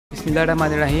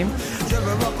Bismillahirrahmanirrahim.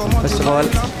 First of all,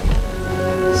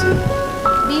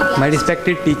 my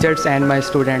respected teachers and my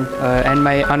students and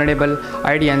my honorable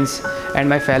audience and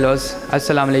my fellows,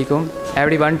 Assalamu alaikum,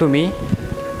 everyone to me.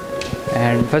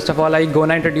 And first of all, I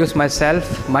gonna introduce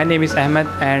myself. My name is Ahmed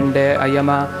and I am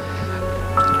a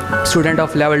student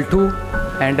of level 2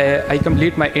 and I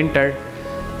complete my inter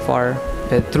for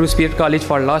through Spirit College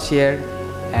for last year.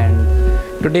 And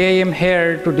today I am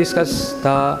here to discuss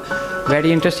the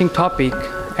very interesting topic,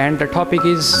 and the topic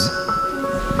is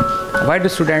why do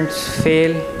students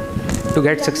fail to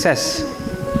get success?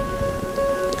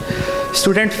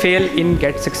 Students fail in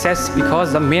get success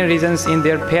because the main reasons in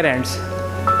their parents.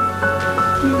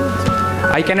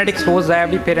 I cannot expose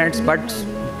every parents, but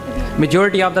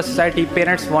majority of the society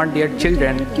parents want their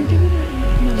children.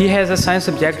 He has a science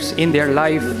subjects in their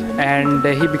life and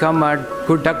he become a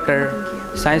good doctor,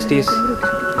 scientist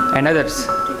and others.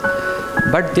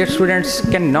 But their students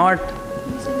cannot.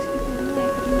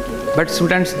 But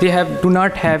students do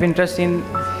not have interest in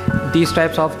these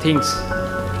types of things.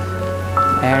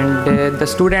 And the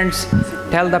students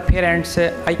tell the parents,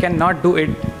 I cannot do it.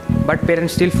 But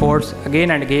parents still force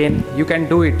again and again, you can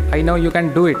do it. I know you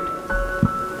can do it.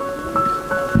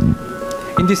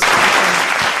 In this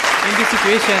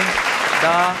situation,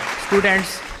 the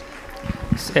students,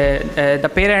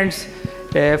 the parents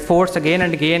force again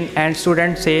and again, and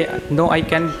students say, no, I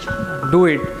can do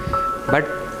it. But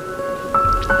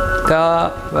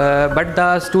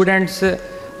the students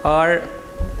are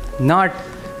not.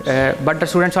 But the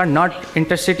students are not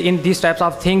interested in these types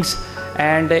of things.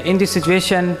 And in this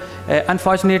situation,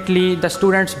 unfortunately, the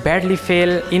students badly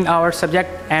fail in our subject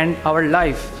and our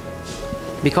life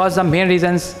because the main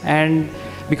reasons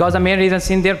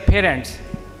in their parents.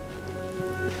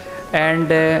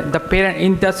 And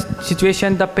in the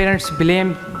situation, the parents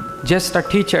blame just the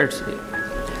teachers,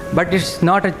 but it's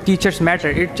not a teacher's matter.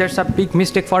 It's just a big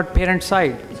mistake for parent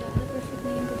side.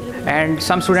 And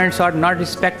some students are not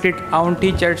respected own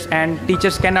teachers, and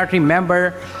teachers cannot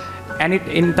remember any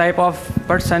type of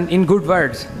person in good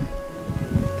words.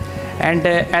 And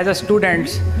as a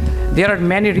student, there are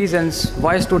many reasons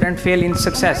why students fail in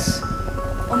success.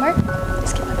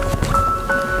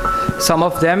 Some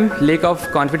of them, lack of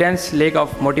confidence, lack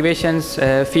of motivations,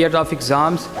 fear of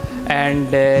exams,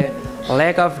 and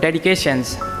lack of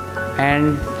dedications.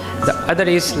 And the other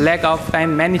is lack of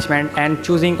time management and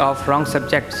choosing of wrong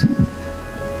subjects.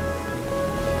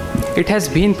 It has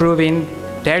been proven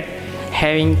that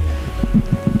having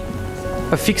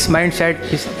a fixed mindset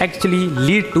is actually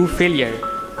lead to failure.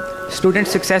 Student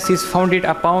success is founded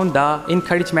upon the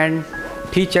encouragement,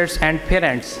 teachers and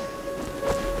parents.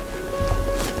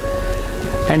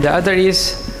 And the other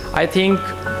is, I think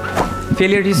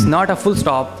failure is not a full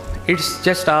stop, it's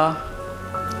just a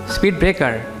speed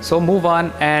breaker. So move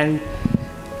on and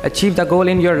achieve the goal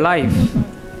in your life.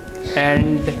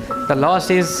 And the loss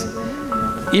is,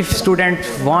 if student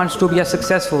wants to be a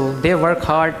successful, they work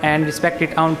hard and respect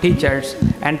it on teachers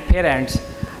and parents.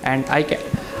 And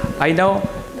I know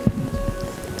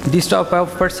this type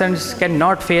of persons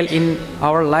cannot fail in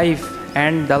our life.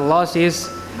 And the loss is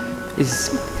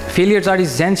failures are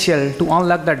essential to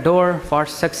unlock the door for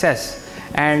success.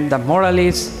 And the moral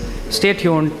is, stay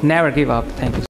tuned, never give up. Thank you.